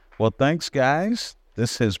Well, thanks, guys.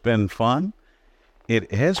 This has been fun.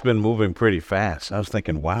 It has been moving pretty fast. I was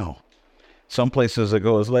thinking, wow. Some places I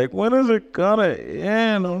go, it's like, when is it gonna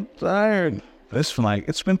end? I'm tired.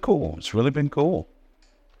 It's been cool. It's really been cool.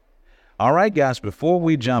 All right, guys, before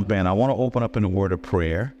we jump in, I want to open up in a word of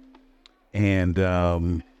prayer. And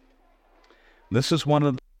this is one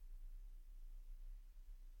of the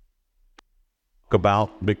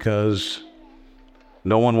about because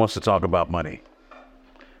no one wants to talk about money.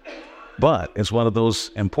 But it's one of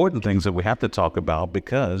those important things that we have to talk about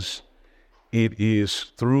because it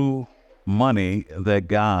is through money that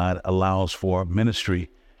God allows for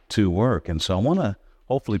ministry to work. And so I want to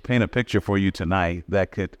hopefully paint a picture for you tonight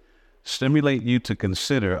that could stimulate you to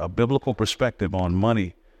consider a biblical perspective on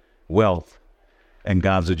money, wealth, and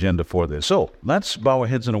God's agenda for this. So let's bow our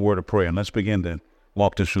heads in a word of prayer and let's begin to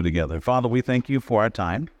walk this through together. Father, we thank you for our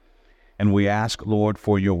time and we ask, Lord,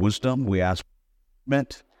 for your wisdom. We ask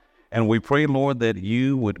and we pray, Lord, that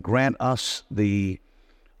you would grant us the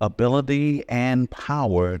ability and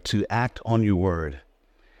power to act on your word.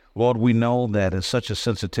 Lord, we know that it's such a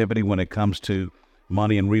sensitivity when it comes to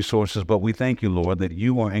money and resources, but we thank you, Lord, that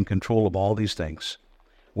you are in control of all these things.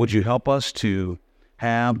 Would you help us to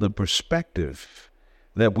have the perspective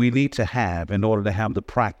that we need to have in order to have the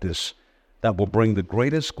practice that will bring the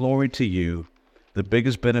greatest glory to you, the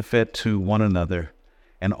biggest benefit to one another,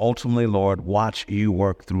 and ultimately, Lord, watch you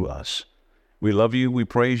work through us. We love you. We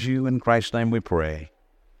praise you. In Christ's name we pray.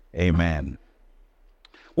 Amen.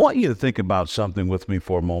 I want you to think about something with me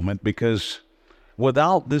for a moment, because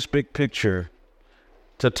without this big picture,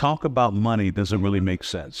 to talk about money doesn't really make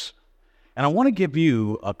sense. And I want to give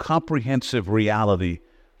you a comprehensive reality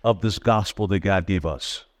of this gospel that God gave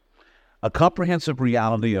us. A comprehensive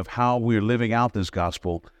reality of how we're living out this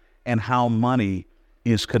gospel and how money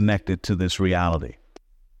is connected to this reality.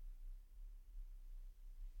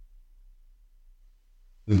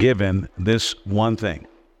 Given this one thing.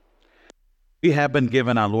 We have been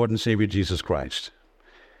given our Lord and Savior, Jesus Christ.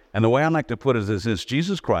 And the way I like to put it is this: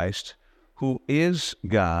 Jesus Christ, who is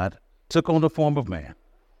God, took on the form of man.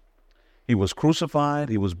 He was crucified,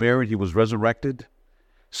 he was buried, he was resurrected,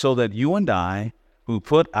 so that you and I, who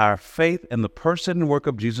put our faith in the person and work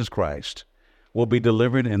of Jesus Christ, will be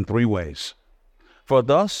delivered in three ways. For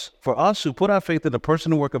us who put our faith in the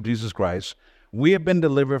person and work of Jesus Christ, we have been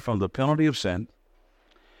delivered from the penalty of sin.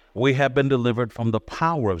 We have been delivered from the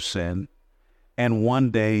power of sin, and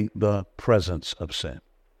one day the presence of sin.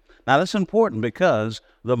 Now that's important because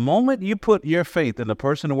the moment you put your faith in the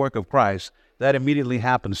person and work of Christ, that immediately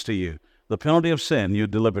happens to you. The penalty of sin you're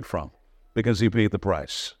delivered from because he paid the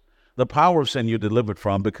price. The power of sin you're delivered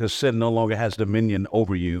from because sin no longer has dominion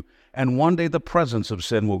over you. And one day the presence of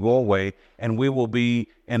sin will go away and we will be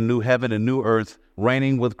in new heaven and new earth,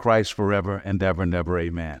 reigning with Christ forever and ever and ever.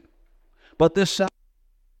 Amen. But this salvation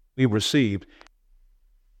we received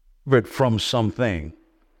from something.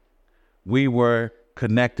 We were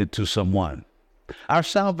connected to someone. Our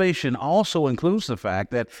salvation also includes the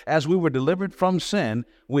fact that as we were delivered from sin,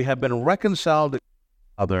 we have been reconciled to each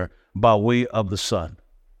other by way of the Son.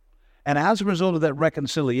 And as a result of that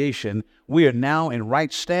reconciliation, we are now in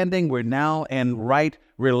right standing. We're now in right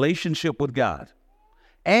relationship with God.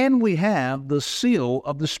 And we have the seal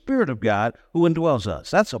of the Spirit of God who indwells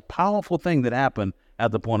us. That's a powerful thing that happened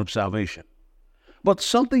at the point of salvation. But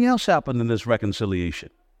something else happened in this reconciliation.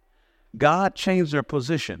 God changed their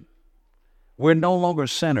position. We're no longer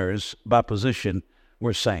sinners by position.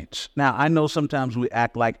 We're saints. Now, I know sometimes we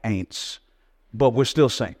act like ain'ts, but we're still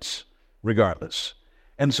saints regardless.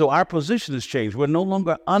 And so our position has changed. We're no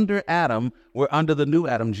longer under Adam. We're under the new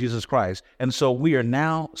Adam, Jesus Christ. And so we are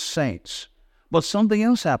now saints. But something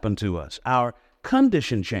else happened to us. Our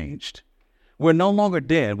condition changed. We're no longer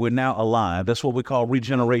dead. We're now alive. That's what we call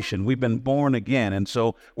regeneration. We've been born again. And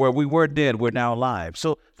so where we were dead, we're now alive.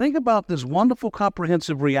 So think about this wonderful,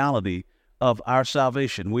 comprehensive reality of our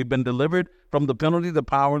salvation. We've been delivered from the penalty, the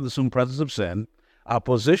power, the soon presence of sin. Our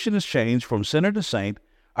position has changed from sinner to saint.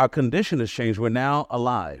 Our condition has changed. We're now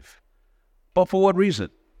alive. But for what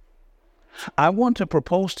reason? I want to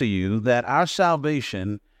propose to you that our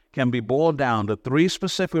salvation can be boiled down to three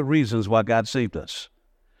specific reasons why God saved us.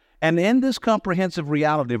 And in this comprehensive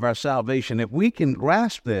reality of our salvation, if we can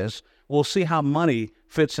grasp this, we'll see how money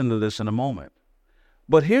fits into this in a moment.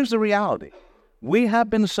 But here's the reality. We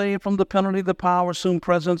have been saved from the penalty, the power, soon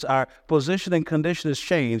presence. Our position and condition has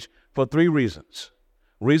changed for three reasons.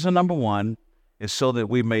 Reason number one is so that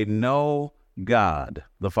we may know God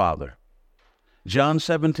the Father. John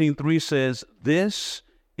 17:3 says, "This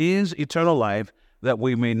is eternal life, that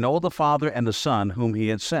we may know the Father and the Son whom he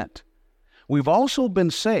had sent." We've also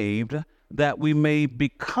been saved that we may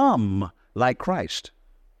become like Christ.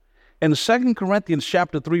 In 2 Corinthians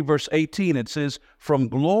chapter 3, verse 18, it says, from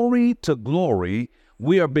glory to glory,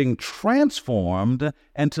 we are being transformed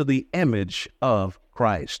into the image of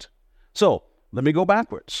Christ. So let me go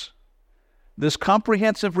backwards. This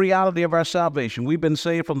comprehensive reality of our salvation, we've been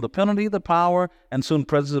saved from the penalty, the power, and soon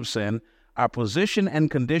presence of sin. Our position and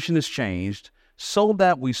condition is changed so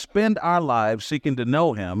that we spend our lives seeking to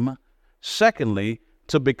know him. Secondly,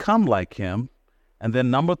 to become like him. And then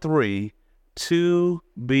number 3, to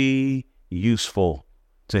be useful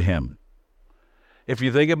to him. If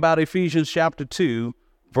you think about Ephesians chapter 2,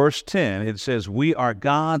 verse 10, it says, we are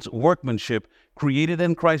God's workmanship, created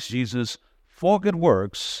in Christ Jesus for good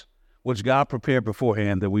works, which God prepared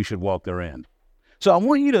beforehand that we should walk therein. So I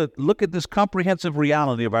want you to look at this comprehensive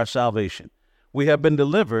reality of our salvation. We have been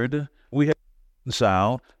delivered, we have been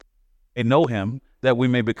reconciled, and know him, that we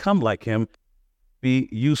may become like him, be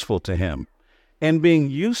useful to him. And being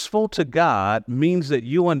useful to God means that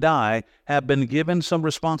you and I have been given some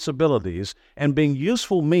responsibilities, and being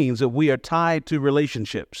useful means that we are tied to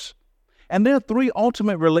relationships. And there are 3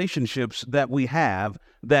 ultimate relationships that we have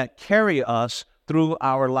that carry us through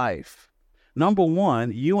our life. Number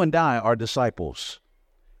 1, you and I are disciples.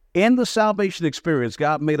 In the salvation experience,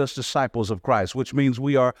 God made us disciples of Christ, which means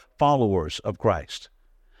we are followers of Christ.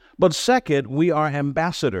 But second, we are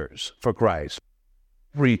ambassadors for Christ.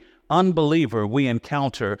 Every unbeliever we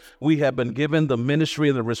encounter, we have been given the ministry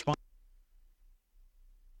and the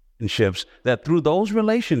relationships that through those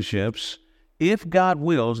relationships, if God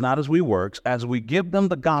wills, not as we works, as we give them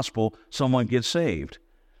the gospel, someone gets saved.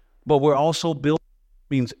 But we're also building,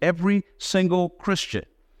 means every single Christian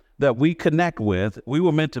that we connect with, we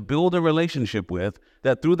were meant to build a relationship with,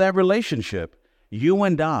 that through that relationship, you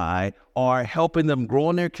and I are helping them grow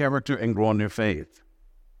in their character and grow in their faith.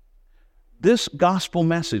 This gospel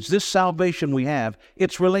message, this salvation we have,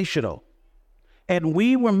 it's relational. And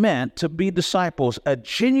we were meant to be disciples, a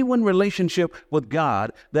genuine relationship with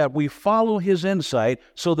God, that we follow his insight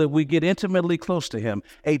so that we get intimately close to him,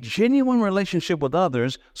 a genuine relationship with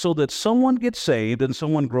others so that someone gets saved and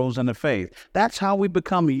someone grows in the faith. That's how we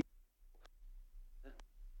become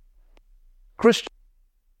Christian.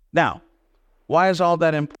 Now, why is all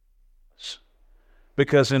that important?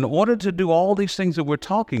 Because in order to do all these things that we're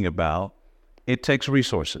talking about, it takes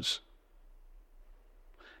resources.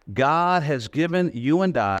 God has given you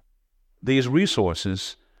and I these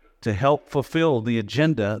resources to help fulfill the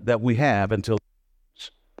agenda that we have until.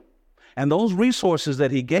 And those resources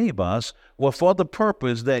that he gave us were for the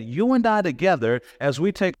purpose that you and I together, as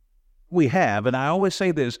we take what we have, and I always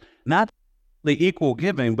say this, not the equal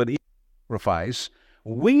giving, but equal sacrifice,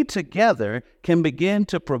 we together can begin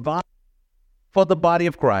to provide for the body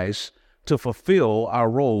of Christ to fulfill our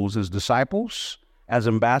roles as disciples, as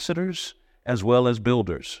ambassadors, as well as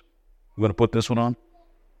builders. I'm going to put this one on.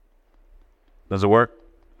 Does it work?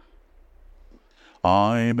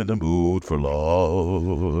 I'm in the mood for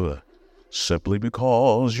love, simply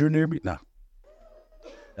because you're near me.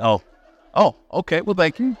 No. Oh, okay. Well,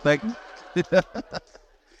 thank you. Thank you.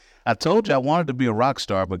 I told you I wanted to be a rock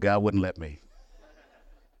star, but God wouldn't let me.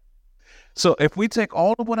 So if we take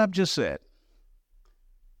all of what I've just said,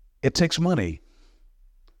 it takes money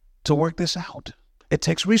to work this out. It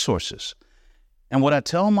takes resources. And what I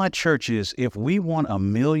tell my church is, if we want $1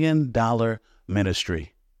 million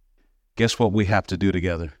ministry, guess what we have to do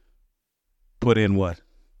together? Put in what?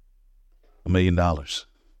 $1 million.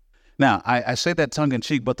 Now, I say that tongue in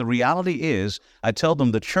cheek, but the reality is, I tell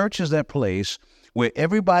them the church is that place where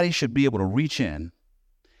everybody should be able to reach in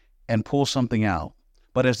and pull something out.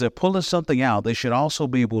 But as they're pulling something out, they should also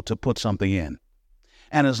be able to put something in.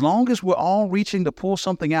 And as long as we're all reaching to pull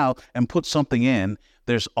something out and put something in,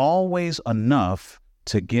 there's always enough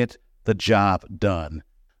to get the job done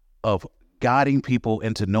of guiding people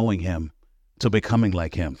into knowing him, to becoming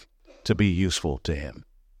like him, to be useful to him.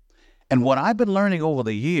 And what I've been learning over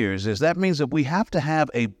the years is that means that we have to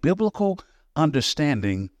have a biblical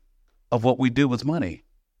understanding of what we do with money.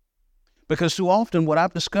 Because too often what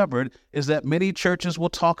I've discovered is that many churches will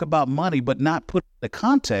talk about money but not put the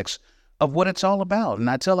context of what it's all about. And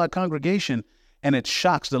I tell our congregation, and it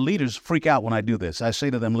shocks, the leaders freak out when I do this. I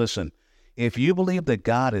say to them, listen, if you believe that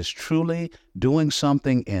God is truly doing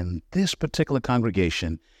something in this particular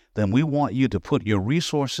congregation, then we want you to put your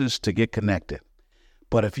resources to get connected.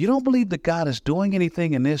 But if you don't believe that God is doing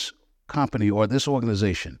anything in this company or this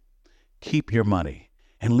organization, keep your money.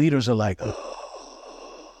 And leaders are like,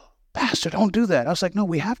 oh, Pastor, don't do that. I was like, no,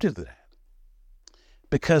 we have to do that.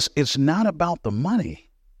 Because it's not about the money.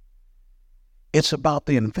 It's about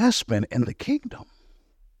the investment in the kingdom.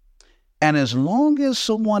 And as long as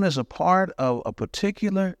someone is a part of a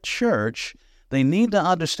particular church, they need to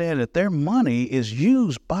understand that their money is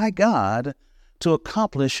used by God to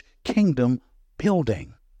accomplish kingdom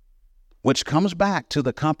building, which comes back to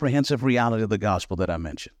the comprehensive reality of the gospel that I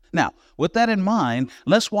mentioned. Now, with that in mind,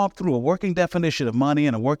 let's walk through a working definition of money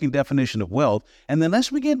and a working definition of wealth, and then let's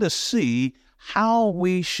begin to see how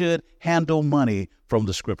we should handle money from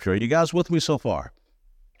the Scripture. Are you guys with me so far?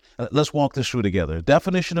 Let's walk this through together.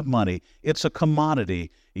 Definition of money: it's a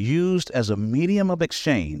commodity used as a medium of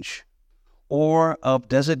exchange or of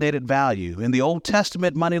designated value. In the Old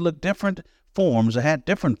Testament, money looked different forms. It had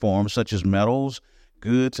different forms, such as metals,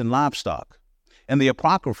 goods, and livestock. In the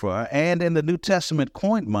Apocrypha and in the New Testament,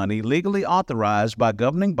 coined money, legally authorized by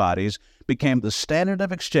governing bodies, became the standard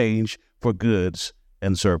of exchange for goods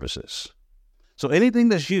and services. So anything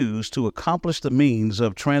that's used to accomplish the means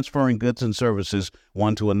of transferring goods and services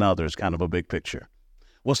one to another is kind of a big picture.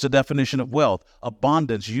 What's the definition of wealth?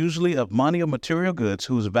 Abundance, usually of money or material goods,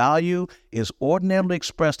 whose value is ordinarily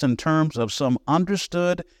expressed in terms of some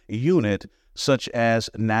understood unit, such as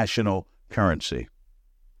national currency.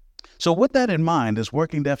 So with that in mind, this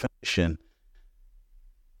working definition,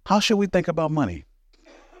 how should we think about money?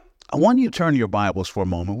 I want you to turn your Bibles for a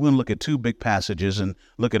moment. We're going to look at two big passages and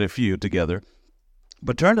look at a few together.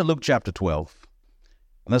 But turn to Luke chapter 12.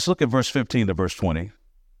 And let's look at verse 15 to verse 20.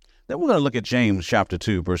 Then we're going to look at James chapter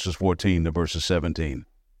 2, verses 14 to verses 17.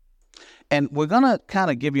 And we're going to kind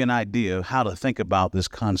of give you an idea of how to think about this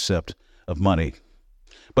concept of money.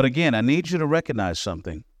 But again, I need you to recognize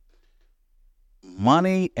something.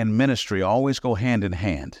 Money and ministry always go hand in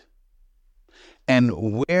hand.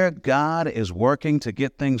 And where God is working to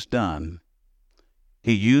get things done,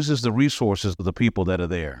 He uses the resources of the people that are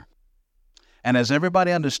there. And as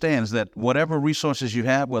everybody understands that whatever resources you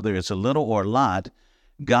have, whether it's a little or a lot,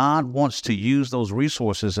 God wants to use those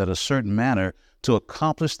resources at a certain manner to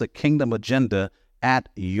accomplish the kingdom agenda at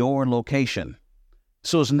your location.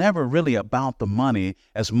 So it's never really about the money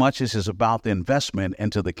as much as it's about the investment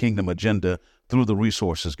into the kingdom agenda through the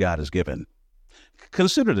resources God has given.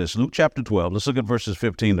 Consider this, Luke chapter 12. Let's look at verses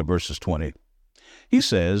 15 to verses 20. He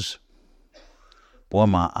says, boy,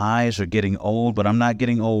 my eyes are getting old, but I'm not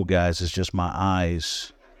getting old, guys. It's just my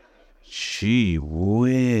eyes. Gee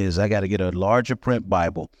whiz, I got to get a larger print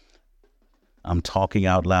Bible. I'm talking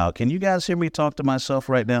out loud. Can you guys hear me talk to myself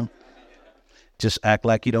right now? Just act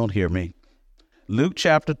like you don't hear me. Luke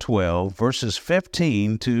chapter 12, verses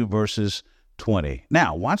 15 to verses 20.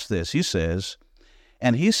 Now, watch this. He says,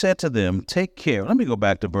 and he said to them, take care. Let me go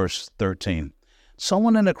back to verse 13.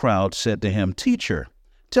 Someone in the crowd said to him, Teacher,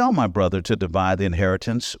 tell my brother to divide the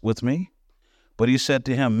inheritance with me. But he said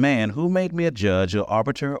to him, Man, who made me a judge or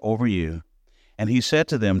arbiter over you? And he said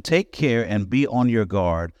to them, Take care and be on your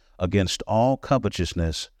guard against all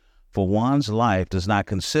covetousness, for one's life does not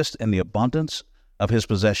consist in the abundance of his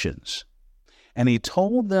possessions. And he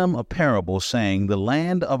told them a parable, saying, The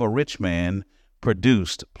land of a rich man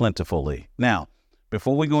produced plentifully. Now,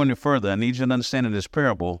 before we go any further, I need you to understand in this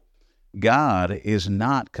parable, God is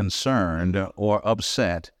not concerned or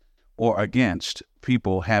upset or against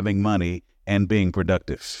people having money and being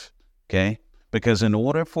productive, okay? Because in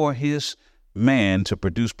order for his man to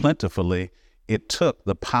produce plentifully, it took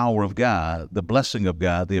the power of God, the blessing of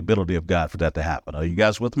God, the ability of God for that to happen. Are you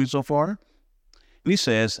guys with me so far? And he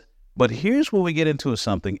says, but here's where we get into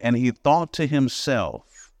something. And he thought to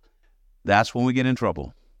himself, that's when we get in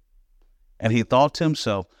trouble. And he thought to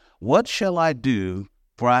himself, what shall I do,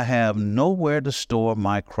 for I have nowhere to store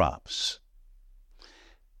my crops?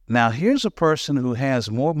 Now, here's a person who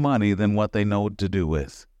has more money than what they know what to do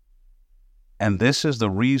with. And this is the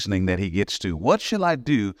reasoning that he gets to. What shall I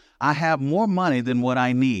do? I have more money than what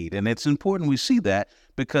I need. And it's important we see that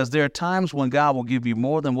because there are times when God will give you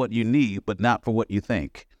more than what you need, but not for what you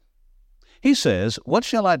think. He says, what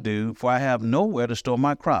shall I do? For I have nowhere to store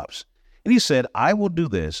my crops. And he said, I will do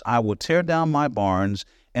this. I will tear down my barns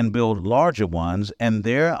and build larger ones, and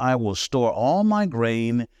there I will store all my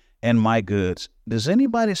grain and my goods. Does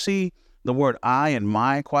anybody see the word I and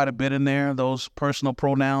my quite a bit in there, those personal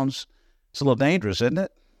pronouns? It's a little dangerous, isn't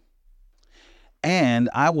it? And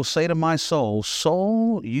I will say to my soul,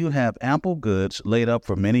 soul, you have ample goods laid up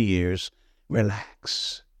for many years.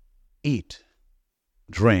 Relax, eat,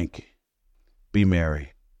 drink, be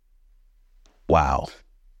merry. Wow.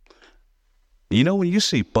 You know, when you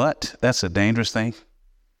see but, that's a dangerous thing.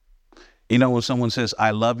 You know, when someone says,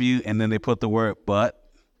 I love you, and then they put the word but,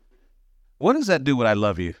 what does that do with I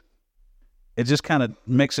love you? It just kind of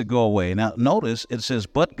makes it go away. Now, notice it says,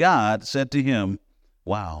 but God said to him,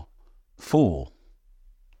 wow, fool,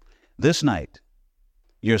 this night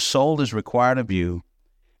your soul is required of you,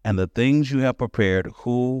 And the things you have prepared,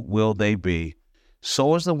 who will they be?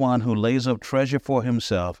 So is the one who lays up treasure for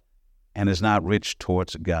himself and is not rich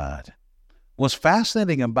towards God. What's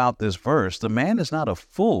fascinating about this verse, the man is not a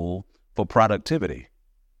fool for productivity.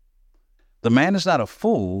 The man is not a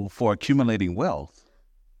fool for accumulating wealth.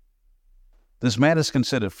 This man is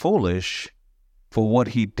considered foolish for what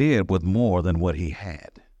he did with more than what he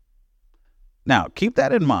had. Now, keep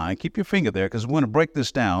that in mind. Keep your finger there, because we're going to break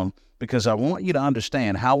this down, because I want you to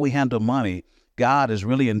understand how we handle money. God is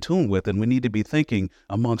really in tune with, and we need to be thinking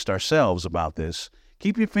amongst ourselves about this.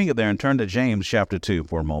 Keep your finger there and turn to James chapter 2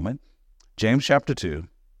 for a moment. James chapter 2.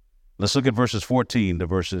 Let's look at verses 14 to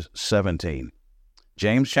verses 17.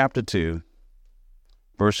 James chapter 2,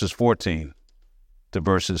 verses 14 to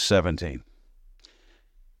verses 17.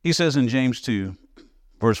 He says in James 2,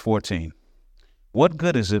 verse 14, "What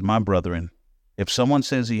good is it, my brethren, if someone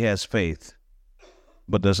says he has faith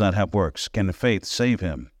but does not have works? Can the faith save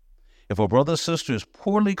him? If a brother or sister is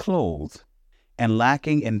poorly clothed and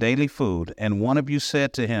lacking in daily food, and one of you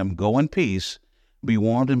said to him, 'Go in peace, be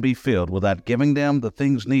warmed and be filled,' without giving them the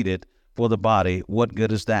things needed for the body, what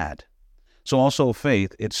good is that? So also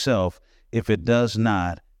faith itself, if it does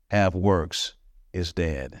not have works, is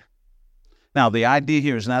dead." Now, the idea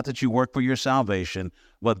here is not that you work for your salvation,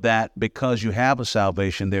 but that because you have a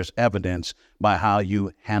salvation, there's evidence by how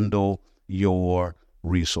you handle your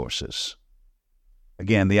resources.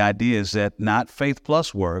 Again, the idea is that not faith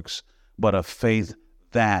plus works, but a faith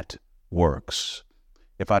that works.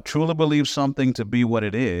 If I truly believe something to be what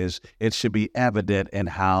it is, it should be evident in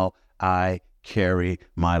how I carry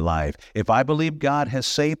my life. If I believe God has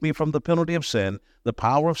saved me from the penalty of sin, the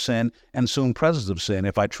power of sin, and soon presence of sin,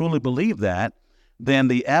 if I truly believe that, then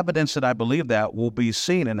the evidence that I believe that will be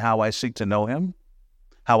seen in how I seek to know him,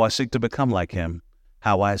 how I seek to become like him,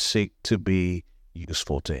 how I seek to be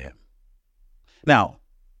useful to him. Now,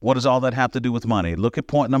 what does all that have to do with money? Look at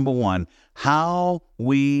point number 1, how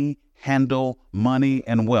we handle money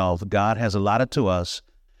and wealth God has allotted to us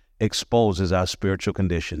exposes our spiritual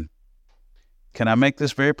condition. Can I make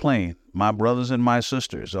this very plain? My brothers and my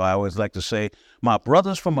sisters, or I always like to say, my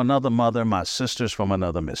brothers from another mother, my sisters from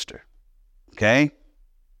another mister. Okay?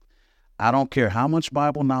 I don't care how much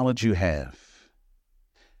Bible knowledge you have.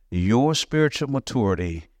 Your spiritual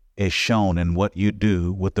maturity is shown in what you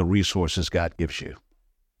do with the resources God gives you.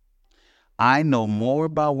 I know more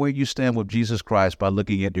about where you stand with Jesus Christ by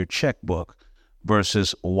looking at your checkbook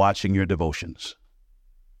versus watching your devotions.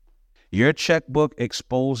 Your checkbook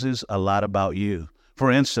exposes a lot about you.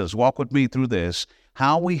 For instance, walk with me through this.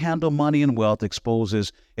 How we handle money and wealth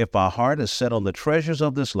exposes if our heart is set on the treasures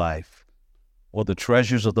of this life or the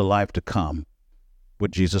treasures of the life to come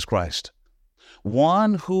with Jesus Christ.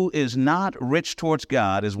 One who is not rich towards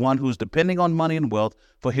God is one who is depending on money and wealth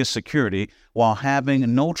for his security while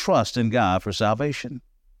having no trust in God for salvation.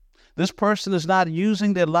 This person is not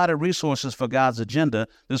using their allotted resources for God's agenda.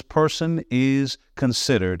 This person is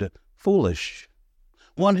considered foolish.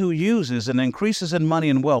 One who uses and increases in money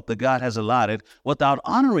and wealth that God has allotted without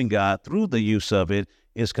honoring God through the use of it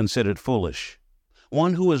is considered foolish.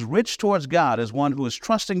 One who is rich towards God is one who is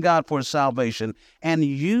trusting God for his salvation and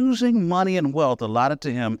using money and wealth allotted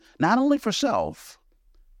to him not only for self,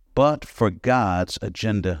 but for God's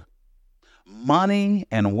agenda. Money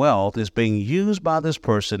and wealth is being used by this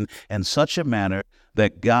person in such a manner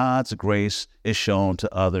that God's grace is shown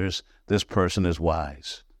to others. This person is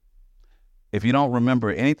wise. If you don't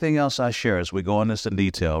remember anything else I share as we go into this in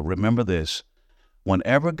detail, remember this.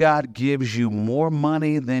 Whenever God gives you more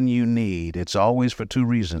money than you need, it's always for 2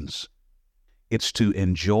 reasons. It's to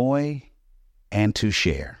enjoy and to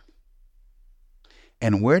share.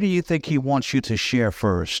 And where do you think he wants you to share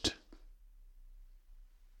first?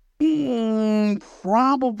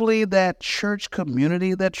 Probably that church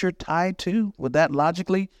community that you're tied to. Would that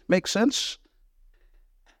logically make sense?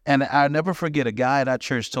 And I'll never forget, a guy at our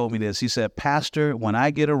church told me this. He said, "Pastor, when I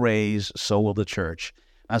get a raise, so will the church."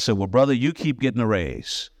 I said, "Well, brother, you keep getting a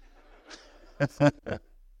raise." But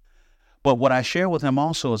what I share with him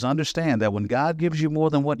also is understand that when God gives you more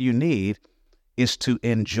than what you need, is to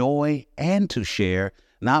enjoy and to share,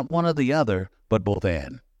 not one or the other, but both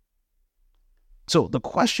and. So the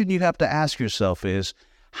question you have to ask yourself is,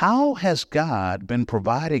 how has God been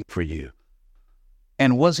providing for you?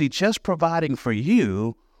 And was he just providing for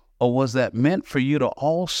you, or was that meant for you to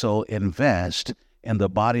also invest in the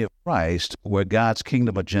body of Christ where God's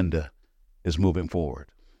kingdom agenda is moving forward?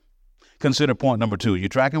 Consider point number 2. You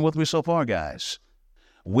tracking with me so far, guys?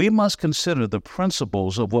 We must consider the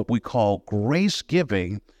principles of what we call grace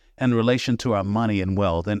giving in relation to our money and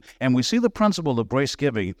wealth. And we see the principle of grace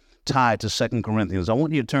giving tied to 2 Corinthians. I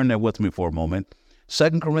want you to turn there with me for a moment.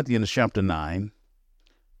 2 Corinthians chapter 9,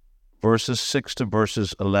 verses 6 to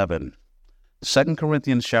verses 11. 2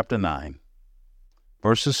 Corinthians chapter 9,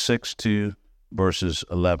 verses 6 to verses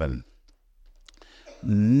 11.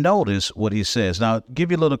 Notice what he says. Now,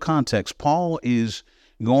 give you a little context. Paul is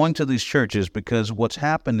going to these churches because what's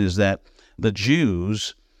happened is that the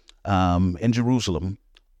Jews in Jerusalem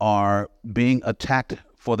are being attacked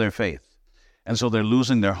for their faith. And so they're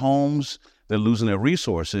losing their homes, they're losing their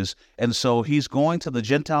resources. And so he's going to the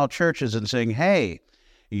Gentile churches and saying, hey,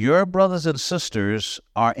 your brothers and sisters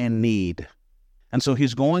are in need. And so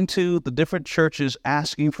he's going to the different churches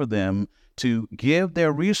asking for them to give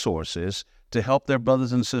their resources to help their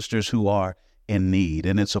brothers and sisters who are in need.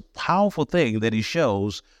 And it's a powerful thing that he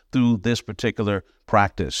shows through this particular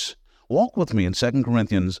practice. Walk with me in 2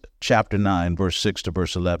 Corinthians chapter 9, verse 6 to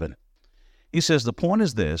verse 11. He says, the point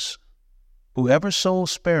is this, whoever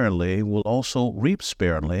sows sparingly will also reap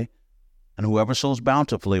sparingly, and whoever sows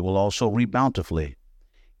bountifully will also reap bountifully.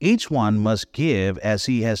 Each one must give as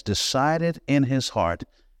he has decided in his heart,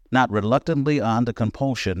 not reluctantly or under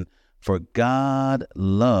compulsion, for God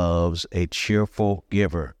loves a cheerful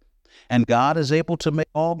giver. And God is able to make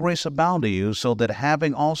all grace abound to you, so that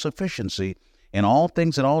having all sufficiency in all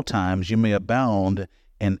things at all times, you may abound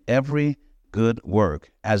in every good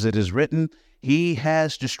work. As it is written, he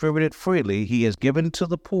has distributed freely, he has given to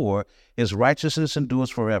the poor, his righteousness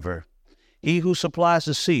endures forever. He who supplies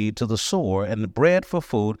the seed to the sower and the bread for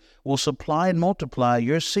food will supply and multiply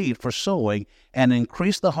your seed for sowing and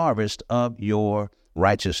increase the harvest of your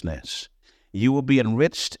righteousness. You will be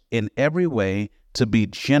enriched in every way to be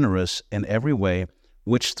generous in every way,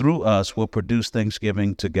 which through us will produce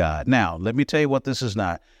thanksgiving to God. Now, let me tell you what this is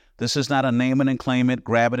not. This is not a name it and claim it,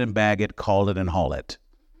 grab it and bag it, call it and haul it.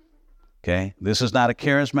 Okay? This is not a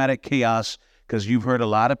charismatic chaos, because you've heard a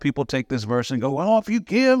lot of people take this verse and go, oh, if you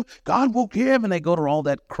give, God will give, and they go to all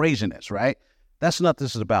that craziness, right? That's not what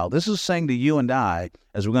this is about. This is saying to you and I,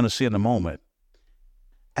 as we're going to see in a moment,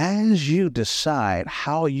 as you decide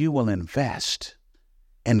how you will invest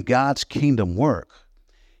in God's kingdom work,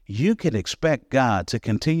 you can expect God to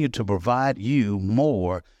continue to provide you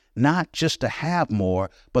more, not just to have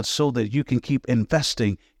more, but so that you can keep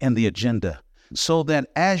investing in the agenda. So that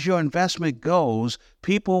as your investment goes,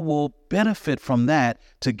 people will benefit from that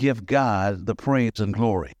to give God the praise and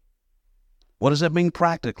glory. What does that mean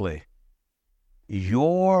practically?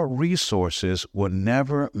 Your resources were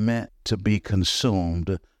never meant to be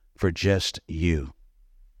consumed for just you.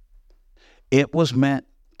 It was meant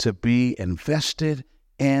to be invested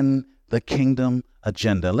in the kingdom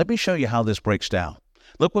agenda. Let me show you how this breaks down.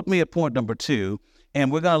 Look with me at point number 2. And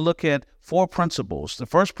we're going to look at 4 principles. The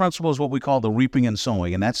first principle is what we call the reaping and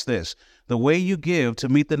sowing, and that's this. The way you give to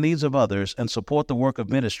meet the needs of others and support the work of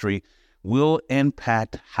ministry will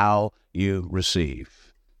impact how you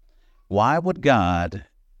receive. Why would God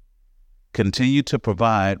continue to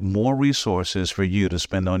provide more resources for you to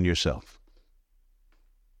spend on yourself?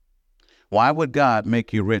 Why would God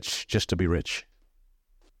make you rich just to be rich?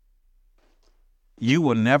 You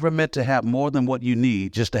were never meant to have more than what you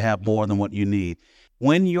need just to have more than what you need.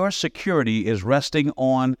 When your security is resting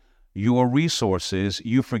on your resources,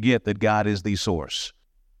 you forget that God is the source.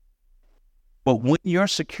 But when your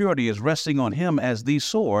security is resting on Him as the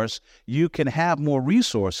source, you can have more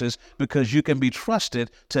resources because you can be trusted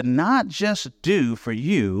to not just do for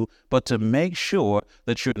you, but to make sure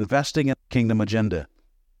that you're investing in the kingdom agenda.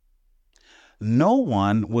 No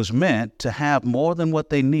one was meant to have more than what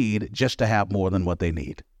they need just to have more than what they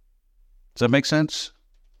need. Does that make sense?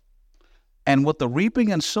 And with the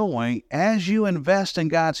reaping and sowing, as you invest in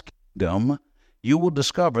God's kingdom, you will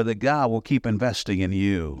discover that God will keep investing in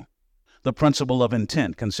you. The principle of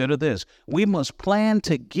intent. Consider this. We must plan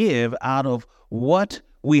to give out of what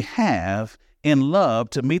we have in love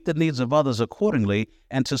to meet the needs of others accordingly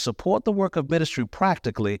and to support the work of ministry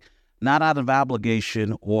practically, not out of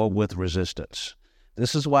obligation or with resistance.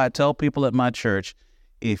 This is why I tell people at my church,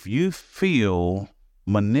 if you feel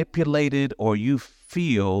manipulated or you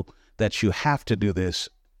feel that you have to do this,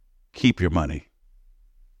 keep your money.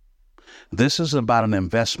 This is about an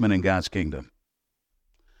investment in God's kingdom.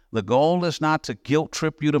 The goal is not to guilt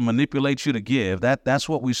trip you, to manipulate you to give. That's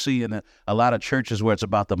what we see in a lot of churches where it's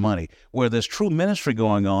about the money. Where there's true ministry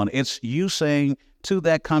going on, it's you saying to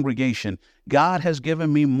that congregation, God has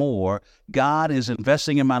given me more. God is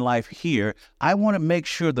investing in my life here. I want to make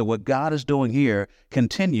sure that what God is doing here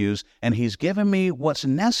continues, and He's given me what's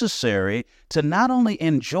necessary to not only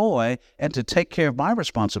enjoy and to take care of my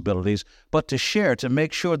responsibilities, but to share, to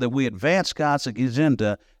make sure that we advance God's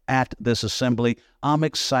agenda at this assembly. I'm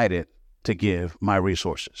excited to give my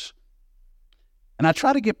resources. And I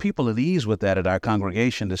try to get people at ease with that at our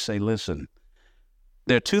congregation to say, listen,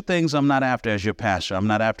 there are two things I'm not after as your pastor. I'm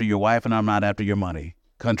not after your wife and I'm not after your money,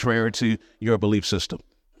 contrary to your belief system.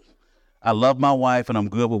 I love my wife and I'm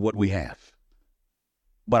good with what we have.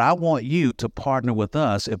 But I want you to partner with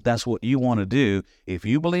us if that's what you want to do. If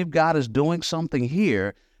you believe God is doing something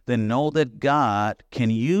here, then know that God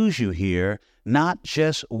can use you here, not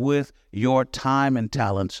just with your time and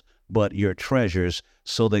talents, but your treasures,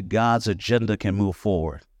 so that God's agenda can move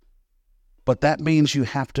forward. But that means you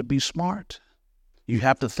have to be smart. You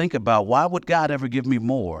have to think about, why would God ever give me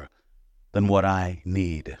more than what I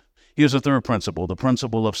need? Here's a third principle, the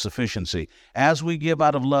principle of sufficiency. As we give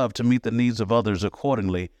out of love to meet the needs of others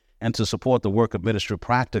accordingly and to support the work of ministry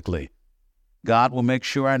practically, God will make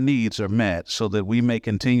sure our needs are met so that we may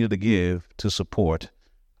continue to give to support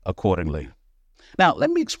accordingly. Now, let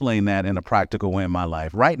me explain that in a practical way in my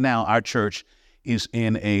life. Right now, our church is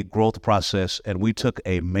in a growth process, and we took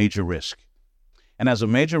a major risk. And as a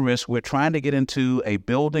major risk, we're trying to get into a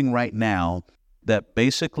building right now that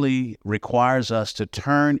basically requires us to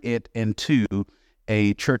turn it into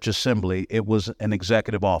a church assembly. It was an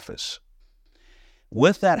executive office.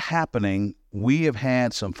 With that happening, we have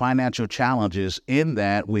had some financial challenges in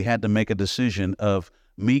that we had to make a decision of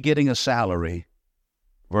me getting a salary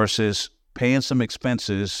versus paying some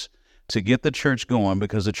expenses to get the church going,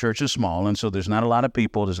 because the church is small, and so there's not a lot of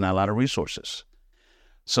people, there's not a lot of resources.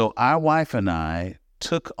 So our wife and I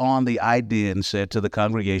took on the idea and said to the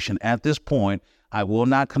congregation, at this point, I will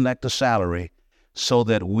not collect a salary so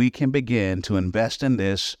that we can begin to invest in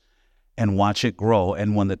this and watch it grow.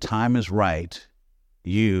 And when the time is right,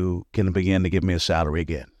 you can begin to give me a salary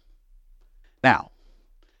again. Now,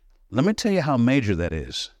 let me tell you how major that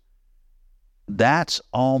is. That's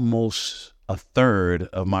almost a third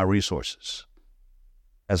of my resources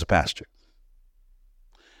as a pastor.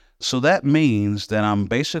 So that means that I'm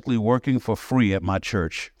basically working for free at my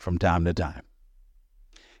church from time to time.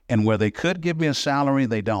 And where they could give me a salary,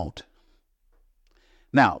 they don't.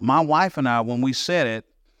 Now, my wife and I, when we said it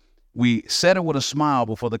with a smile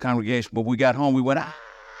before the congregation, but we got home, we went,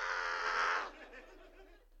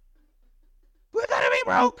 we're going to be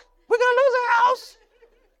broke. We're going to lose our house.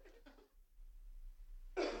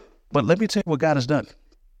 But let me tell you what God has done.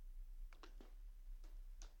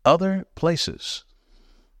 Other places,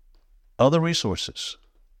 other resources,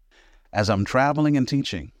 as I'm traveling and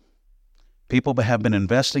teaching, people have been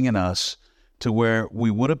investing in us to where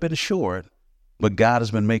we would have been short, but God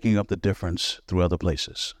has been making up the difference through other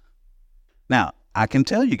places. Now, I can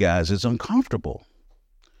tell you guys it's uncomfortable,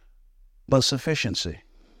 but sufficiency.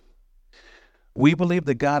 We believe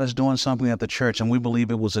that God is doing something at the church, and we believe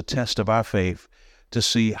it was a test of our faith to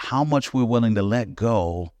see how much we're willing to let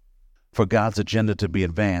go for God's agenda to be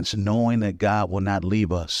advanced, knowing that God will not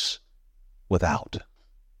leave us without.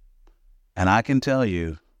 And I can tell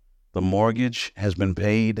you, the mortgage has been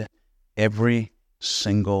paid every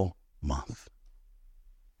single month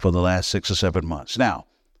for the last 6 or 7 months. Now,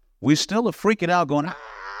 we still are freaking out going,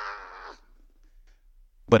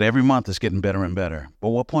 but every month it's getting better and better. But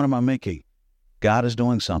what point am I making? God is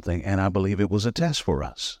doing something, and I believe it was a test for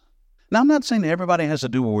us. Now, I'm not saying that everybody has to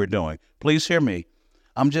do what we're doing. Please hear me.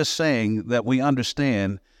 I'm just saying that we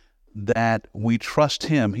understand that we trust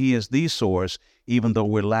Him. He is the source, even though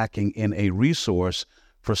we're lacking in a resource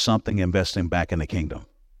for something investing back in the kingdom.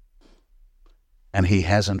 And He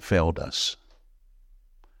hasn't failed us.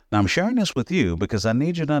 Now, I'm sharing this with you because I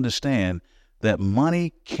need you to understand that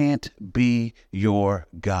money can't be your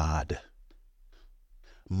God.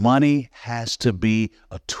 Money has to be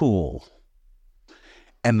a tool.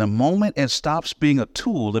 And the moment it stops being a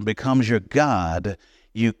tool and becomes your God,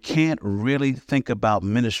 you can't really think about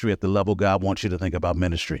ministry at the level God wants you to think about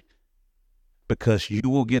ministry, because you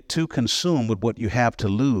will get too consumed with what you have to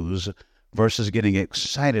lose versus getting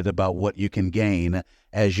excited about what you can gain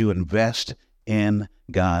as you invest in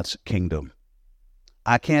God's kingdom.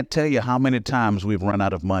 I can't tell you how many times we've run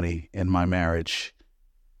out of money in my marriage,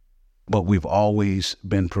 but we've always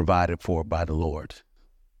been provided for by the Lord.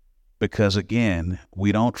 Because again,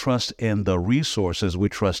 we don't trust in the resources, we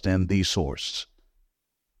trust in the source.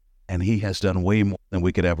 And He has done way more than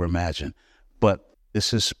we could ever imagine. But this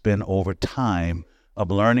has been over time of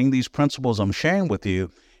learning these principles I'm sharing with you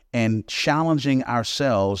and challenging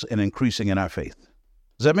ourselves and increasing in our faith.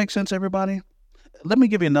 Does that make sense, everybody? Let me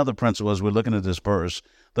give you another principle as we're looking at this verse,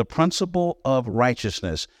 the principle of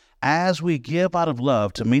righteousness. As we give out of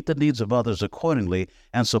love to meet the needs of others accordingly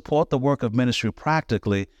and support the work of ministry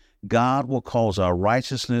practically, God will cause our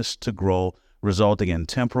righteousness to grow, resulting in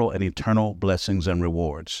temporal and eternal blessings and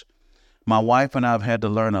rewards. My wife and I have had to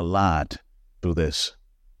learn a lot through this.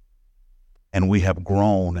 and we have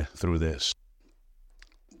grown through this.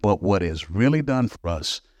 But what is really done for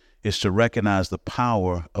us is to recognize the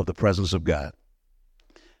power of the presence of God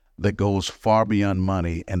that goes far beyond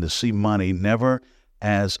money, and to see money never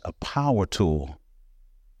as a power tool,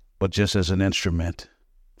 but just as an instrument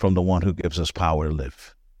from the one who gives us power to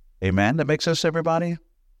live. Amen? That makes sense, everybody?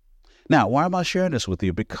 Now, why am I sharing this with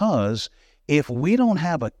you? Because if we don't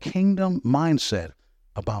have a kingdom mindset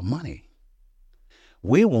about money,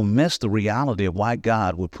 we will miss the reality of why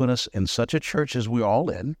God would put us in such a church as we're all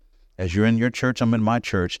in. As you're in your church, I'm in my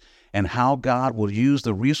church, and how God will use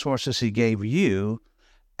the resources he gave you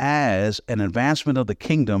as an advancement of the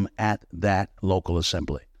kingdom at that local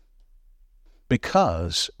assembly.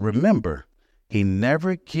 Because remember, he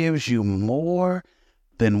never gives you more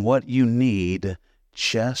than what you need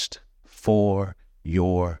just for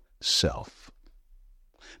yourself.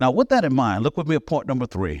 Now, with that in mind, look with me at point number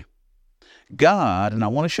 3. God, and I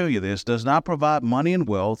want to show you this, does not provide money and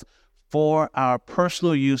wealth for our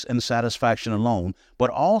personal use and satisfaction alone, but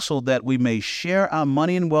also that we may share our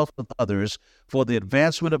money and wealth with others for the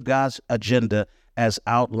advancement of God's agenda as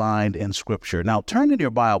outlined in Scripture. Now, turn in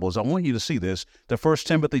your Bibles. I want you to see this, to 1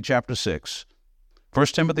 Timothy chapter 6. 1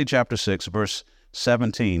 Timothy chapter 6, verse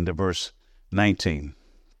 17 to verse 19.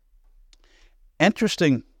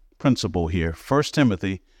 Interesting principle here. 1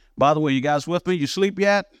 Timothy. By the way, you guys with me? You sleep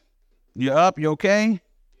yet? You up? You okay?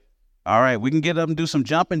 All right, we can get up and do some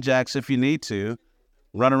jumping jacks if you need to.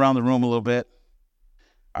 Run around the room a little bit.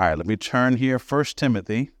 All right, let me turn here. 1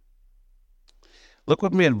 Timothy. Look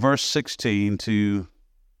with me at verse 16 to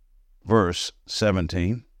verse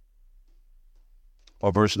 17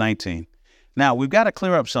 or verse 19. Now, we've got to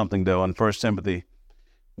clear up something, though, in 1 Timothy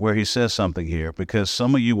where he says something here, because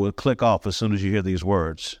some of you will click off as soon as you hear these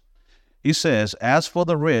words. He says, "As for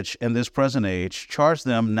the rich in this present age, charge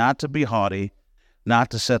them not to be haughty,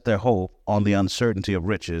 not to set their hope on the uncertainty of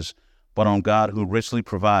riches, but on God who richly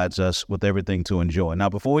provides us with everything to enjoy." Now,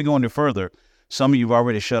 before we go any further, some of you have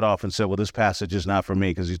already shut off and said, well, this passage is not for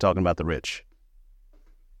me because he's talking about the rich.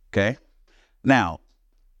 Okay? Now,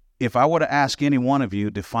 if I were to ask any one of you,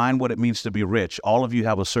 define what it means to be rich, all of you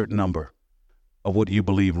have a certain number of what you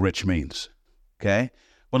believe rich means. Okay?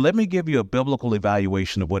 Well, let me give you a biblical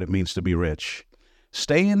evaluation of what it means to be rich.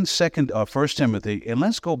 Stay in 1 Timothy, and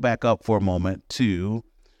let's go back up for a moment to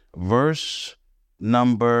verse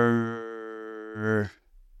number...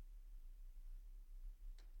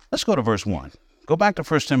 Let's go to verse 1. Go back to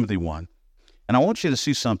 1 Timothy 1, and I want you to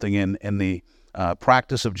see something in the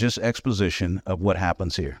practice of just exposition of what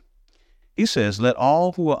happens here. He says, "Let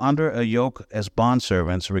all who are under a yoke as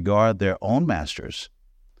bondservants regard their own masters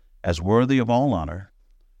as worthy of all honor,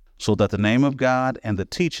 so that the name of God and the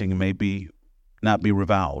teaching may not be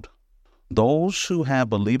reviled. Those who have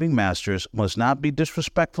believing masters must not be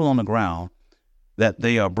disrespectful on the ground that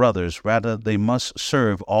they are brothers. Rather, they must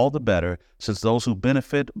serve all the better, since those who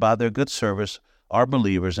benefit by their good service are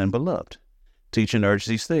believers and beloved. Teach and urge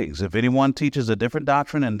these things. If anyone teaches a different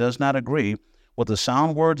doctrine and does not agree with the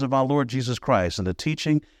sound words of our Lord Jesus Christ and the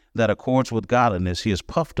teaching that accords with godliness, he is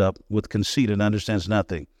puffed up with conceit and understands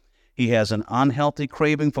nothing. He has an unhealthy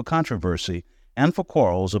craving for controversy and for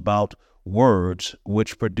quarrels about words,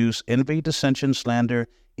 which produce envy, dissension, slander,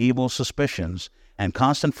 evil suspicions, and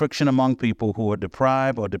constant friction among people who are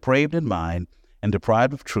deprived or depraved in mind and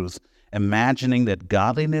deprived of truth, imagining that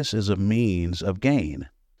godliness is a means of gain.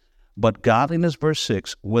 But godliness," verse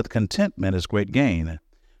 6, "with contentment is great gain.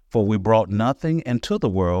 For we brought nothing into the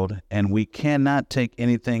world, and we cannot take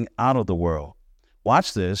anything out of the world."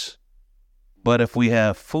 Watch this. "But if we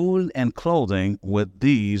have food and clothing, with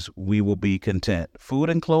these we will be content." Food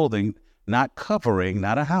and clothing, not covering,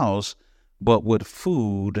 not a house, but with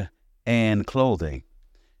food and clothing.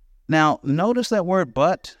 Now, notice that word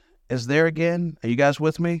 "but" is there again. Are you guys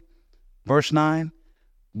with me? Verse 9,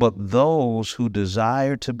 "But those who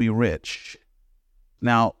desire to be rich."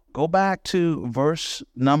 Now, go back to verse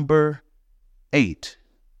number 8.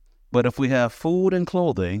 "But if we have food and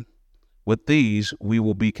clothing, with these we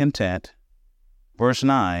will be content." Verse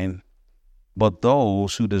 9, "But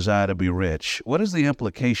those who desire to be rich." What is the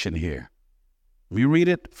implication here? If you read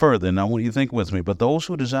it further, and I want you to think with me. "But those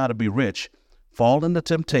who desire to be rich fall into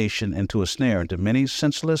temptation, into a snare, into many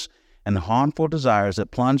senseless and harmful desires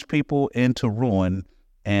that plunge people into ruin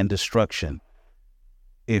and destruction."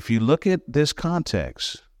 If you look at this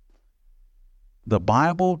context, the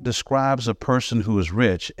Bible describes a person who is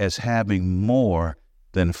rich as having more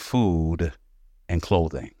than food and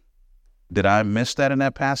clothing. Did I miss that in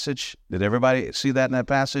that passage? Did everybody see that in that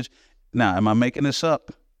passage? Now, am I making this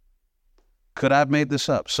up? Could I have made this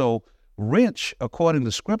up? So, rich, according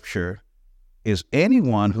to Scripture, is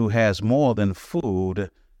anyone who has more than food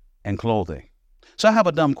and clothing. So I have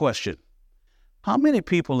a dumb question. How many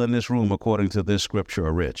people in this room, according to this scripture,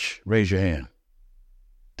 are rich? Raise your hand.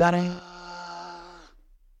 Da-da.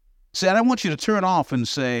 See, I don't want you to turn off and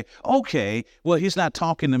say, okay, well, he's not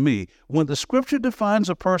talking to me. When the scripture defines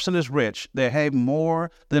a person as rich, they have more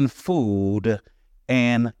than food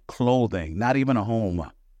and clothing, not even a home.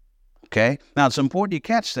 Okay? Now, it's important you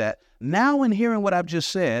catch that. Now, in hearing what I've just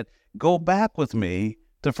said, go back with me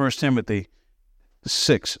to 1 Timothy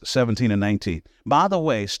 6, 17 and 19. By the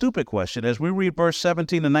way, stupid question. As we read verse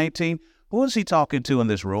 17 and 19, who is he talking to in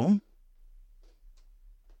this room?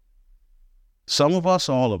 Some of us,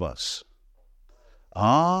 all of us.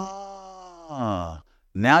 Now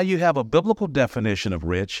you have a biblical definition of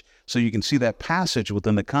rich, so you can see that passage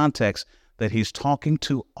within the context that he's talking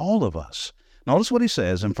to all of us. Notice what he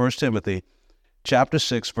says in 1 Timothy chapter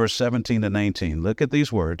 6, verse 17 to 19. Look at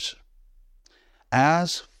these words.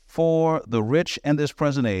 As for the rich in this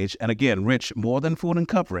present age, and again, rich more than food and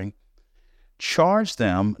covering, charge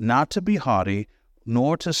them not to be haughty,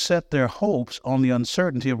 nor to set their hopes on the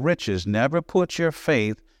uncertainty of riches. Never put your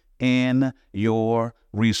faith in your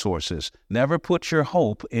resources. Never put your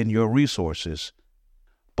hope in your resources,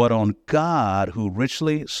 but on God who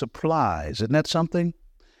richly supplies. Isn't that something?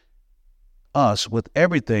 Us with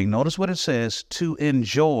everything. Notice what it says, to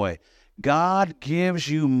enjoy. God gives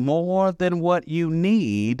you more than what you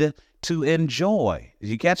need to enjoy. Did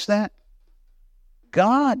you catch that?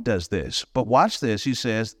 God does this. But watch this. He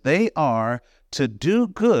says they are to do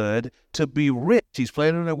good, to be rich. He's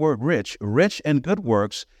playing on the word rich in good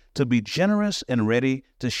works, to be generous and ready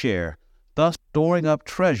to share, thus storing up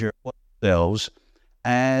treasure for themselves,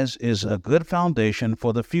 as is a good foundation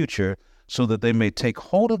for the future, so that they may take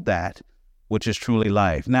hold of that which is truly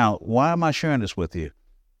life. Now, why am I sharing this with you?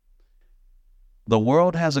 The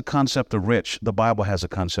world has a concept of rich. The Bible has a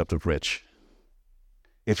concept of rich.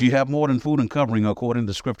 If you have more than food and covering, according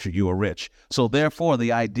to Scripture, you are rich. So therefore,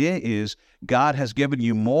 the idea is God has given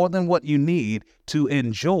you more than what you need to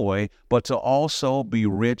enjoy, but to also be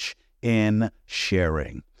rich in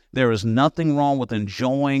sharing. There is nothing wrong with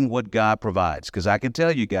enjoying what God provides, because I can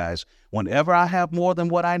tell you guys, whenever I have more than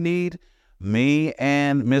what I need, me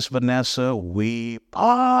and Miss Vanessa, we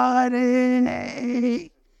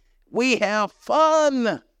party. We have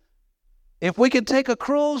fun. If we can take a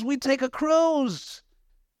cruise, we take a cruise.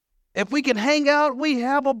 If we can hang out, we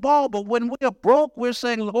have a ball. But when we are broke, we're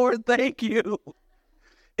saying, Lord, thank you.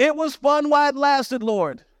 It was fun while it lasted,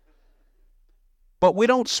 Lord. But we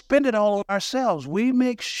don't spend it all on ourselves. We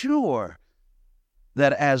make sure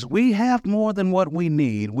that as we have more than what we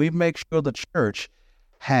need, we make sure the church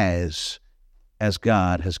has as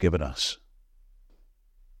God has given us.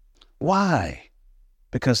 Why?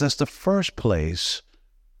 Because that's the first place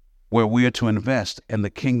where we are to invest in the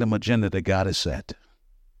kingdom agenda that God has set.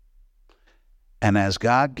 And as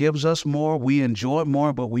God gives us more, we enjoy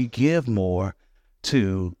more, but we give more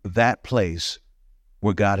to that place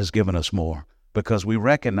where God has given us more, because we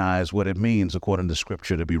recognize what it means, according to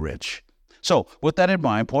Scripture, to be rich. So with that in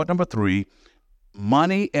mind, point number 3,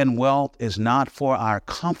 money and wealth is not for our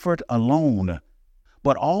comfort alone,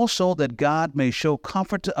 but also that God may show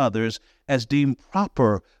comfort to others as deemed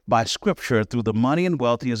proper by Scripture through the money and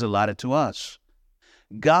wealth he has allotted to us.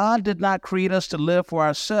 God did not create us to live for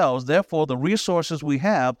ourselves. Therefore, the resources we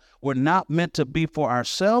have were not meant to be for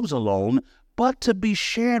ourselves alone, but to be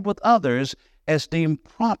shared with others as deemed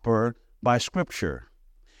proper by Scripture.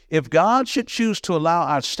 If God should choose to allow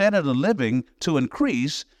our standard of living to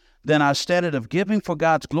increase, then our standard of giving for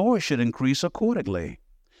God's glory should increase accordingly.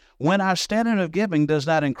 When our standard of giving does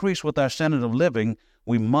not increase with our standard of living,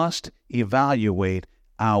 we must evaluate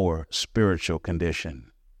our spiritual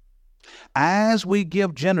condition. As we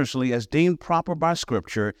give generously as deemed proper by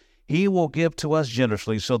Scripture, he will give to us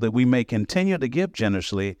generously so that we may continue to give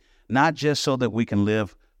generously, not just so that we can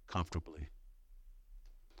live comfortably.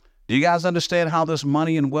 Do you guys understand how this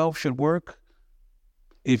money and wealth should work?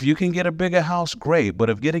 If you can get a bigger house, great. But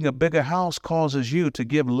if getting a bigger house causes you to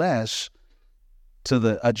give less to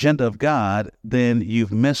the agenda of God, then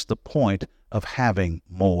you've missed the point of having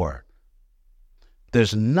more.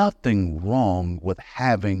 There's nothing wrong with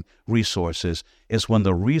having resources. It's when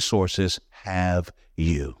the resources have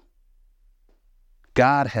you.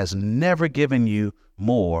 God has never given you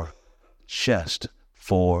more just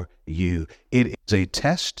for you. It is a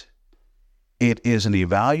test. It is an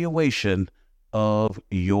evaluation of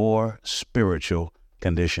your spiritual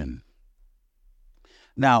condition.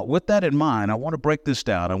 Now, with that in mind, I want to break this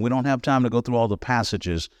down, and we don't have time to go through all the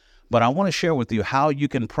passages, but I want to share with you how you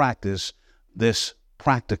can practice this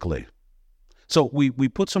practically. So we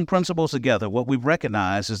put some principles together. What we've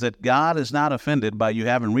recognized is that God is not offended by you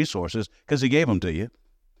having resources because he gave them to you.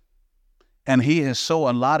 And he has so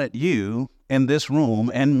allotted you in this room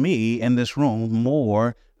and me in this room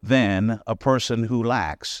more than a person who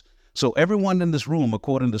lacks. So everyone in this room,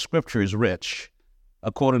 according to Scripture, is rich,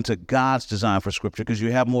 according to God's design for Scripture, because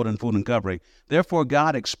you have more than food and covering. Therefore,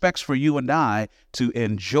 God expects for you and I to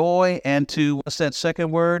enjoy and to, what's that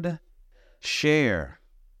second word? Share.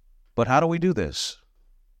 But how do we do this?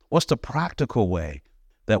 What's the practical way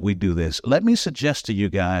that we do this? Let me suggest to you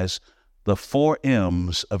guys the 4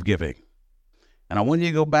 M's of giving. And I want you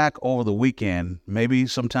to go back over the weekend, maybe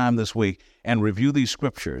sometime this week, and review these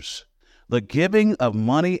scriptures. The giving of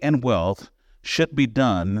money and wealth should be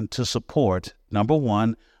done to support, number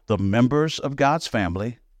 1, the members of God's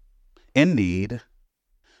family in need,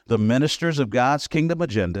 the ministers of God's kingdom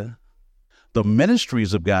agenda, the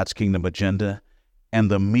ministries of God's kingdom agenda, and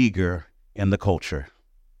the meager in the culture.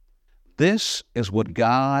 This is what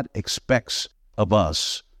God expects of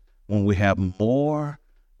us when we have more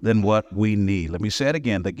than what we need. Let me say it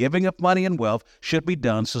again. The giving of money and wealth should be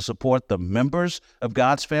done to support the members of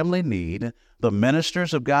God's family need, the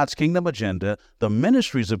ministers of God's kingdom agenda, the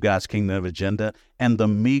ministries of God's kingdom agenda, and the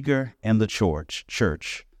meager in the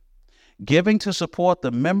church. Giving to support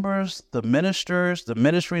the members, the ministers, the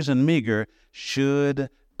ministries, and meager should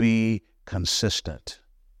be consistent.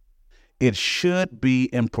 It should be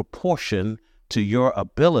in proportion to your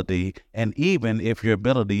ability, and even if your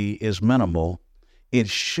ability is minimal, it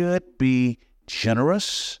should be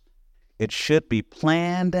generous, it should be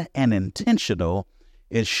planned and intentional,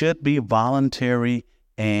 it should be voluntary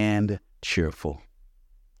and cheerful.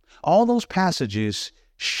 All those passages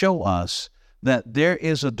show us that there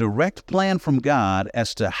is a direct plan from God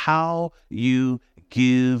as to how you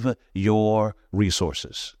give your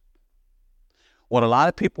resources. What a lot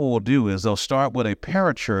of people will do is they'll start with a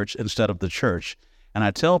parachurch instead of the church. And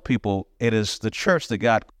I tell people it is the church that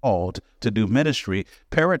God called to do ministry.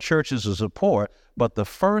 Parachurch is a support, but the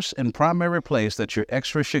first and primary place that your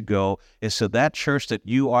extra should go is to that church that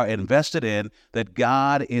you are invested in, that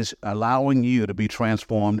God is allowing you to be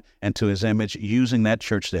transformed into his image, using that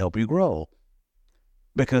church to help you grow.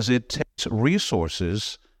 Because it takes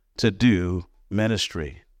resources to do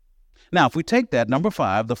ministry. Now, if we take that, number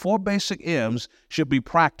 5, the 4 basic M's should be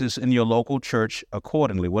practiced in your local church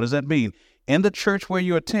accordingly. What does that mean? In the church where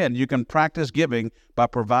you attend, you can practice giving by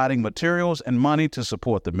providing materials and money to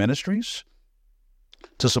support the ministries,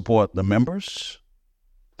 to support the members,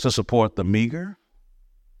 to support the meager,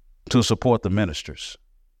 to support the ministers.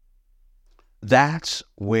 That's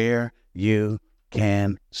where you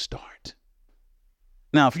can start.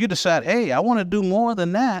 Now, if you decide, hey, I want to do more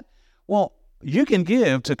than that, well, you can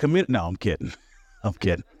give to community. No, I'm kidding.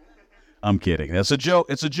 I'm kidding. That's a joke.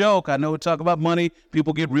 It's a joke. I know we talk about money.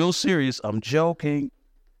 People get real serious. I'm joking.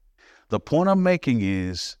 The point I'm making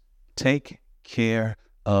is take care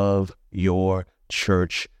of your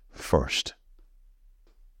church first.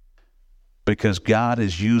 Because God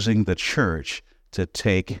is using the church to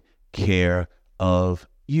take care of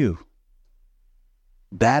you.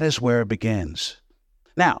 That is where it begins.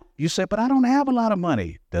 Now, you say, but I don't have a lot of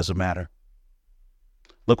money. Doesn't matter.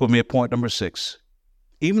 Look with me at point number 6.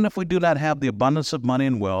 Even if we do not have the abundance of money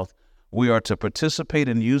and wealth, we are to participate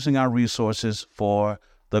in using our resources for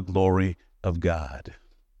the glory of God.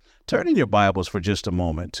 Turn in your Bibles for just a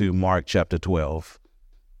moment to Mark chapter 12.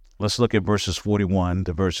 Let's look at verses 41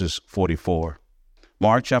 to verses 44.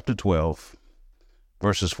 Mark chapter 12,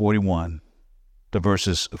 verses 41 to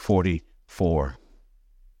verses 44.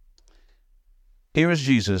 Here is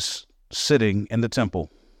Jesus sitting in the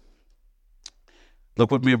temple. Look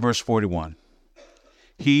with me at verse 41.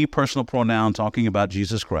 He, personal pronoun, talking about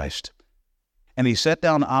Jesus Christ. And he sat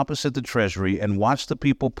down opposite the treasury and watched the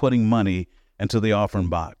people putting money into the offering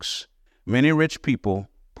box. Many rich people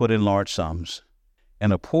put in large sums.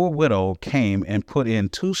 And a poor widow came and put in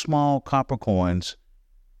 2 small copper coins,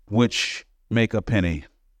 which make a penny.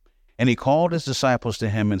 And he called his disciples to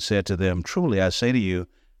him and said to them, truly, I say to you,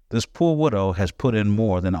 this poor widow has put in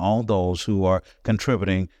more than all those who are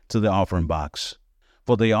contributing to the offering box.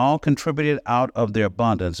 For they all contributed out of their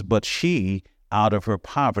abundance, but she, out of her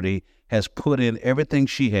poverty, has put in everything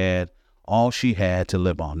she had, all she had to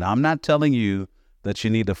live on. Now, I'm not telling you that you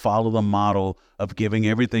need to follow the model of giving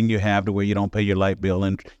everything you have to where you don't pay your light bill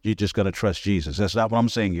and you're just going to trust Jesus. That's not what I'm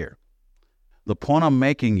saying here. The point I'm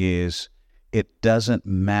making is it doesn't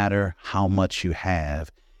matter how much you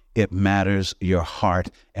have. It matters your heart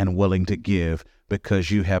and willing to give because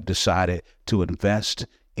you have decided to invest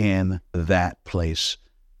in that place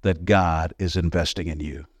that God is investing in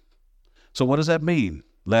you. So what does that mean?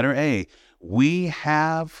 Letter A, we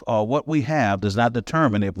have, or what we have, does not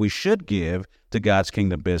determine if we should give to God's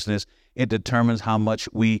kingdom business. It determines how much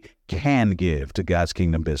we can give to God's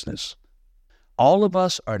kingdom business. All of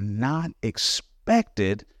us are not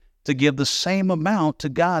expected to give the same amount to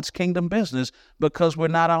God's kingdom business because we're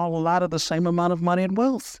not all allotted the same amount of money and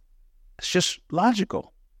wealth. It's just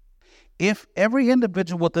logical. If every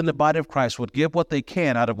individual within the body of Christ would give what they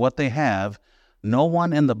can out of what they have, no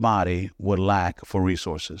one in the body would lack for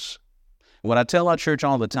resources. What I tell our church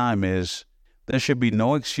all the time is there should be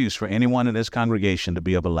no excuse for anyone in this congregation to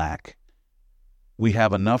be of a lack. We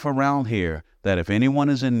have enough around here that if anyone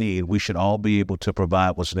is in need, we should all be able to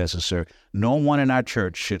provide what's necessary. No one in our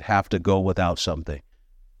church should have to go without something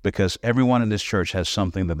because everyone in this church has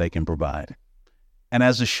something that they can provide. And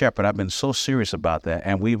as a shepherd, I've been so serious about that.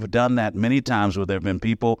 And we've done that many times where there have been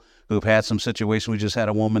people who've had some situation. We just had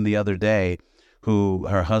a woman the other day who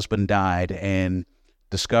her husband died and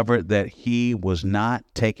discovered that he was not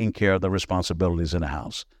taking care of the responsibilities in the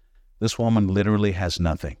house. This woman literally has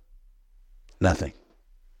nothing. Nothing.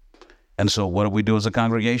 And so what do we do as a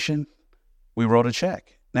congregation? We wrote a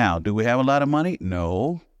check. Now, do we have a lot of money?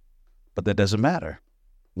 No, but that doesn't matter.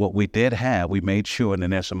 What we did have, we made sure, and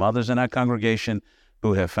then there's some others in our congregation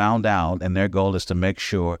who have found out, and their goal is to make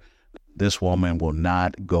sure this woman will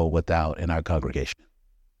not go without in our congregation.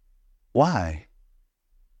 Why?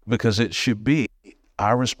 Because it should be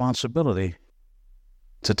our responsibility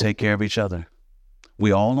to take care of each other.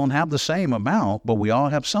 We all don't have the same amount, but we all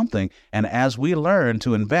have something. And as we learn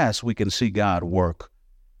to invest, we can see God work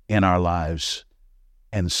in our lives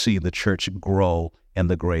and see the church grow in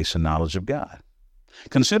the grace and knowledge of God.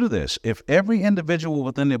 Consider this. If every individual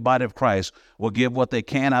within the body of Christ will give what they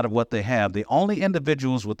can out of what they have, the only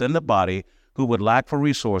individuals within the body who would lack for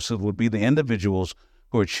resources would be the individuals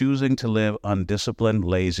who are choosing to live undisciplined,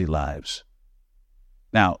 lazy lives.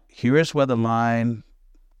 Now, here is where the line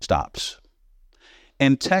stops.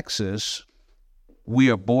 In Texas, we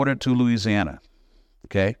are bordered to Louisiana,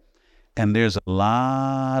 okay? And there's a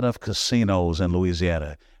lot of casinos in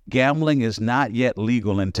Louisiana. Gambling is not yet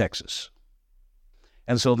legal in Texas.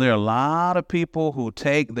 And so there are a lot of people who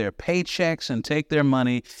take their paychecks and take their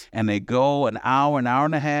money and they go an hour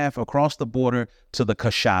and a half across the border to the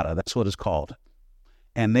Cachada. That's what it's called.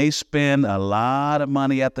 And they spend a lot of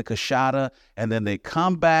money at the Cachada, and then they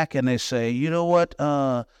come back and they say, you know what,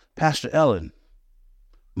 Pastor Ellen,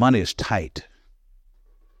 money is tight.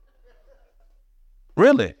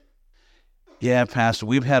 Really? Yeah, Pastor,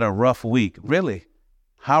 we've had a rough week. Really?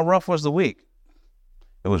 How rough was the week?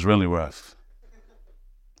 It was really rough.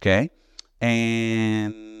 Okay?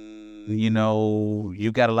 And, you know,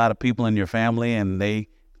 you got a lot of people in your family, and they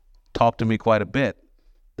talk to me quite a bit.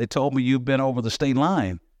 They told me you've been over the state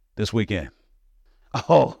line this weekend.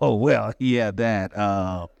 Oh well, yeah,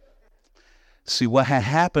 that. See, what had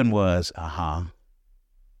happened was, I'm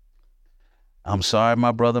sorry,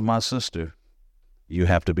 my brother, my sister, you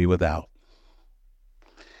have to be without.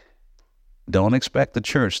 Don't expect the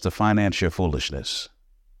church to finance your foolishness.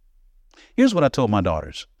 Here's what I told my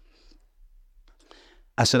daughters.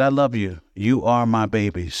 I said, I love you. You are my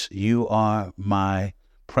babies. You are my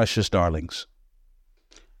precious darlings.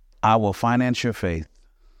 I will finance your faith.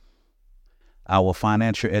 I will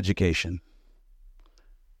finance your education.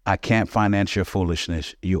 I can't finance your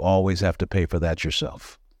foolishness. You always have to pay for that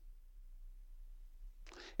yourself.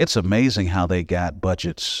 It's amazing how they got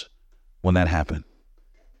budgets when that happened.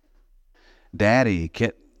 Daddy,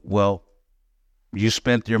 you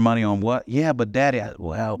spent your money on what? Yeah, but Daddy,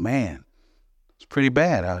 well, man, it's pretty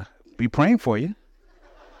bad. I'll be praying for you.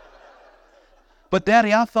 But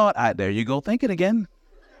Daddy, I thought, there you go thinking again.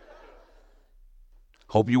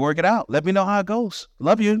 Hope you work it out. Let me know how it goes.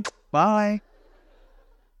 Love you. Bye.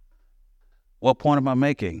 What point am I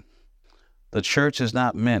making? The church is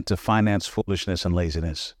not meant to finance foolishness and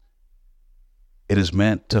laziness. It is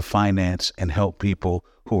meant to finance and help people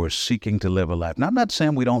who are seeking to live a life. Now, I'm not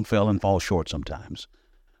saying we don't fail and fall short sometimes,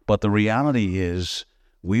 but the reality is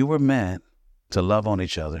we were meant to love on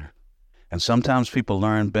each other. And sometimes people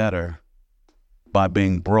learn better by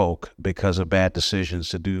being broke because of bad decisions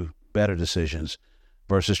to do better decisions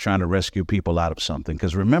versus trying to rescue people out of something.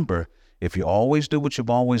 Because remember, if you always do what you've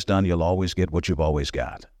always done, you'll always get what you've always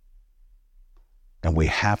got. And we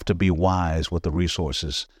have to be wise with the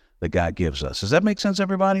resources that God gives us. Does that make sense,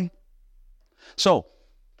 everybody? So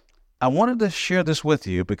I wanted to share this with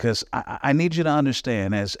you because I need you to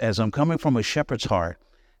understand, as I'm coming from a shepherd's heart,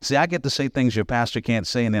 see, I get to say things your pastor can't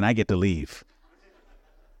say, and then I get to leave.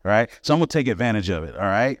 All right? So I'm going to take advantage of it, all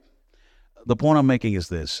right? The point I'm making is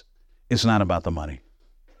this. It's not about the money.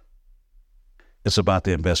 It's about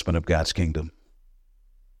the investment of God's kingdom.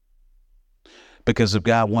 Because if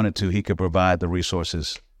God wanted to, he could provide the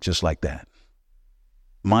resources just like that.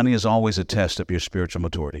 Money is always a test of your spiritual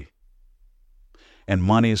maturity. And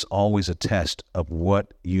money is always a test of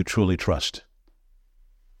what you truly trust.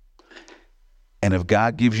 And if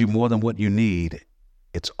God gives you more than what you need,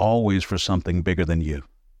 it's always for something bigger than you.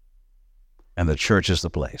 And the church is the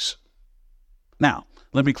place. Now,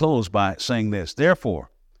 let me close by saying this. Therefore,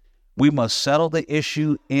 we must settle the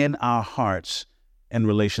issue in our hearts in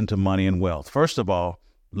relation to money and wealth. First of all,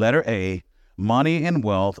 letter A, money and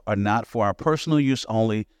wealth are not for our personal use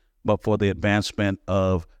only, but for the advancement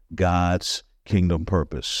of God's kingdom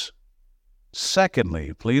purpose.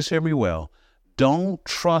 Secondly, please hear me well, don't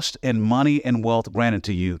trust in money and wealth granted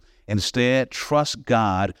to you. Instead, trust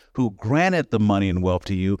God who granted the money and wealth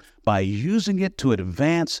to you by using it to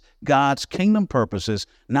advance God's kingdom purposes,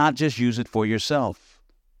 not just use it for yourself.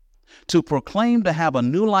 To proclaim to have a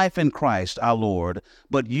new life in Christ, our Lord,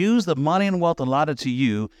 but use the money and wealth allotted to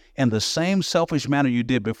you in the same selfish manner you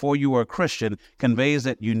did before you were a Christian conveys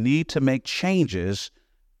that you need to make changes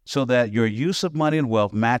so that your use of money and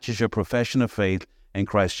wealth matches your profession of faith in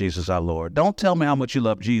Christ Jesus, our Lord. Don't tell me how much you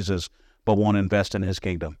love Jesus, but won't invest in his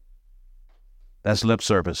kingdom. That's lip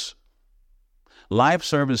service. Life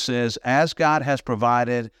service says, as God has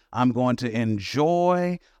provided, I'm going to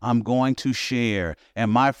enjoy, I'm going to share.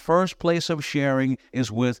 And my first place of sharing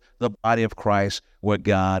is with the body of Christ, where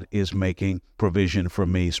God is making provision for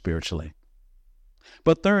me spiritually.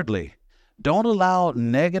 But thirdly, don't allow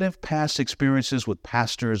negative past experiences with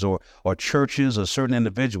pastors or churches or certain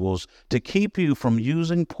individuals to keep you from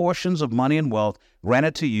using portions of money and wealth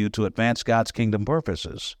granted to you to advance God's kingdom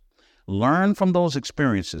purposes. Learn from those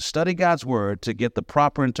experiences. Study God's word to get the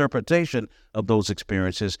proper interpretation of those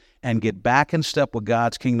experiences and get back in step with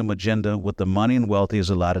God's kingdom agenda with the money and wealth he has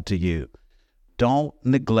allotted to you. Don't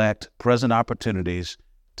neglect present opportunities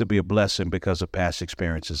to be a blessing because of past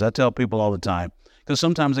experiences. I tell people all the time, because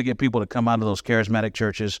sometimes I get people to come out of those charismatic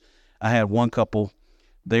churches. I had one couple,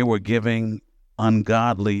 they were giving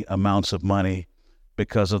ungodly amounts of money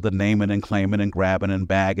because of the naming and claiming and grabbing and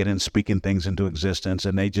bagging and speaking things into existence,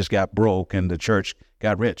 and they just got broke and the church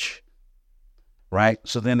got rich, right?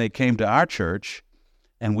 So then they came to our church,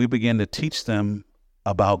 and we began to teach them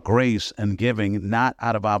about grace and giving, not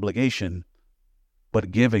out of obligation, but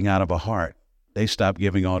giving out of a heart. They stopped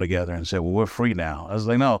giving altogether and said, well, we're free now. I was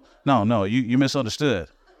like, no, you misunderstood.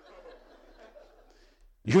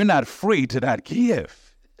 You're not free to not give.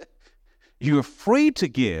 You're free to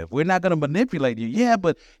give. We're not going to manipulate you. Yeah,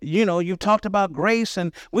 but, you've talked about grace,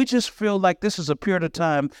 and we just feel like this is a period of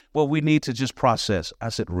time where we need to just process. I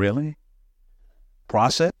said, really?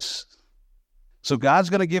 Process? So God's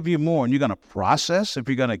going to give you more, and you're going to process if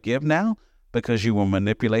you're going to give now because you were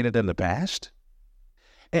manipulated in the past?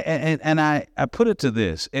 And I put it to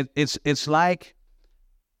this. It's like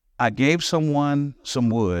I gave someone some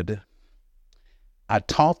wood. I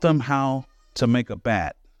taught them how to make a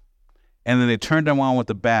bat. And then they turned around with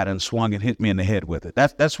the bat and swung and hit me in the head with it.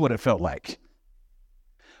 That's what it felt like.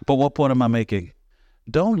 But what point am I making?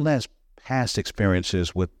 Don't let past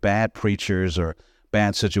experiences with bad preachers or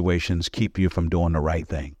bad situations keep you from doing the right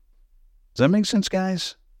thing. Does that make sense,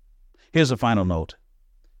 guys? Here's a final note.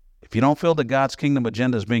 If you don't feel that God's kingdom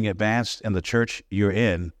agenda is being advanced in the church you're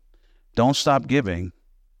in, don't stop giving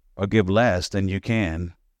or give less than you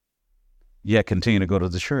can, yet continue to go to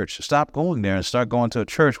the church. Stop going there and start going to a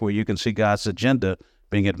church where you can see God's agenda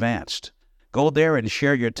being advanced. Go there and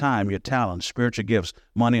share your time, your talents, spiritual gifts,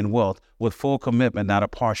 money, and wealth with full commitment, not a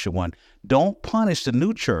partial one. Don't punish the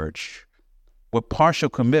new church with partial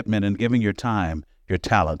commitment in giving your time, your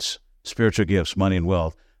talents, spiritual gifts, money, and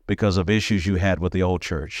wealth because of issues you had with the old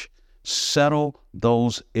church. Settle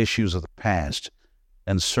those issues of the past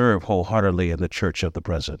and serve wholeheartedly in the church of the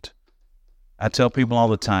present. I tell people all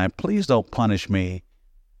the time, please don't punish me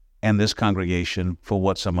and this congregation for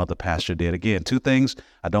what some other pastor did. Again, two things.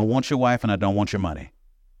 I don't want your wife and I don't want your money.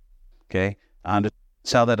 Okay? I understand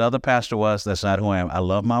how that other pastor was. That's not who I am. I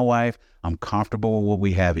love my wife. I'm comfortable with what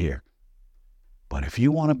we have here. But if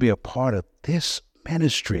you want to be a part of this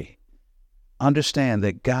ministry, understand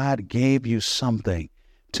that God gave you something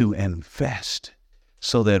to invest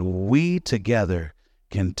so that we together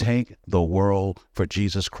can take the world for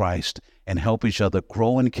Jesus Christ and help each other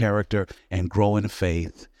grow in character and grow in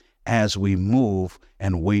faith as we move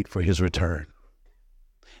and wait for his return.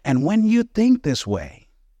 And when you think this way,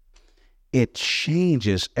 it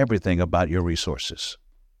changes everything about your resources.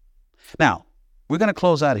 Now, we're going to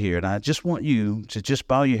close out here, and I just want you to just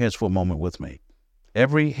bow your heads for a moment with me.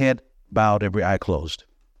 Every head bowed, every eye closed.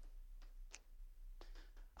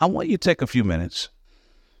 I want you to take a few minutes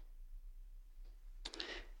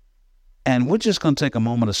And we're just going to take a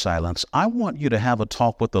moment of silence. I want you to have a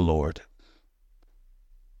talk with the Lord.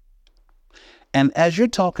 And as you're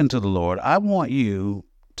talking to the Lord, I want you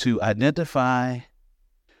to identify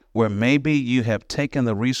where maybe you have taken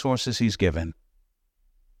the resources He's given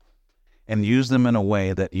and used them in a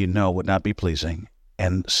way that you know would not be pleasing,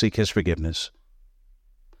 and seek His forgiveness.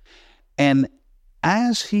 And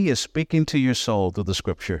as He is speaking to your soul through the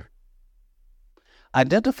Scripture,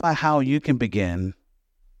 identify how you can begin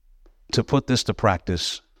to put this to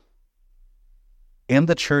practice in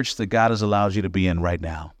the church that God has allowed you to be in right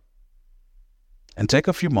now. And take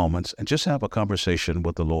a few moments and just have a conversation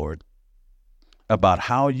with the Lord about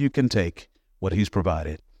how you can take what He's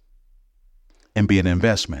provided and be an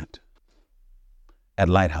investment at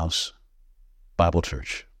Lighthouse Bible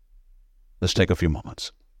Church. Let's take a few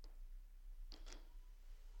moments.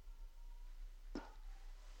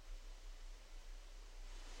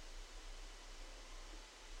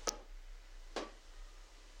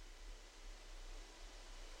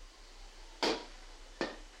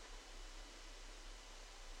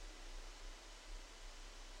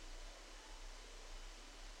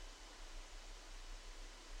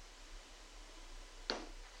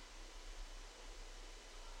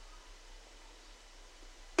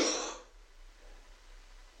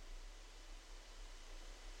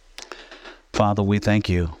 Father, we thank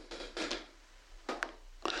you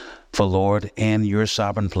for, Lord, in your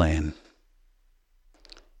sovereign plan,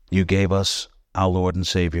 you gave us our Lord and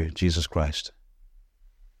Savior, Jesus Christ.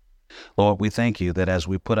 Lord, we thank you that as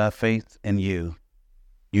we put our faith in you,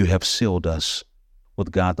 you have sealed us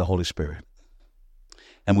with God the Holy Spirit.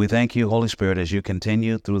 And we thank you, Holy Spirit, as you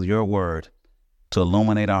continue through your word to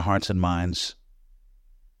illuminate our hearts and minds,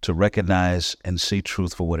 to recognize and see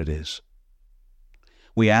truth for what it is.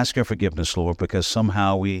 We ask your forgiveness, Lord, because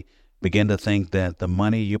somehow we begin to think that the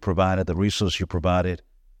money you provided, the resources you provided,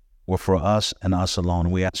 were for us and us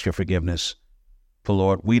alone. We ask your forgiveness. For,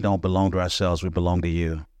 Lord, we don't belong to ourselves. We belong to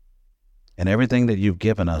you. And everything that you've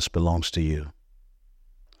given us belongs to you.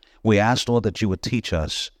 We ask, Lord, that you would teach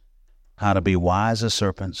us how to be wise as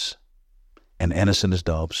serpents and innocent as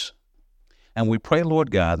doves. And we pray,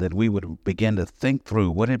 Lord God, that we would begin to think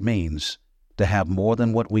through what it means to have more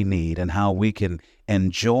than what we need and how we can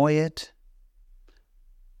enjoy it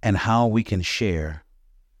and how we can share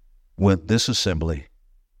with this assembly.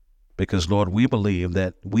 Because, Lord, we believe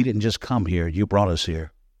that we didn't just come here, you brought us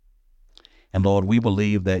here. And, Lord, we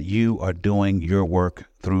believe that you are doing your work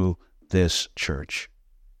through this church.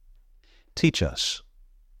 Teach us,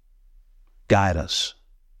 guide us,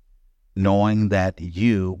 knowing that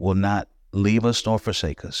you will not leave us nor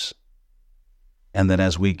forsake us. And that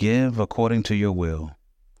as we give according to your will,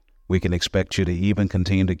 we can expect you to even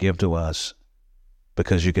continue to give to us,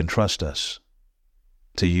 because you can trust us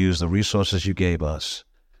to use the resources you gave us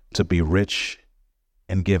to be rich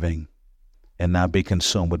in giving and not be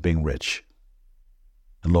consumed with being rich.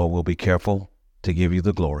 And Lord, we'll be careful to give you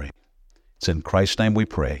the glory. It's in Christ's name we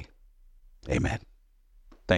pray. Amen.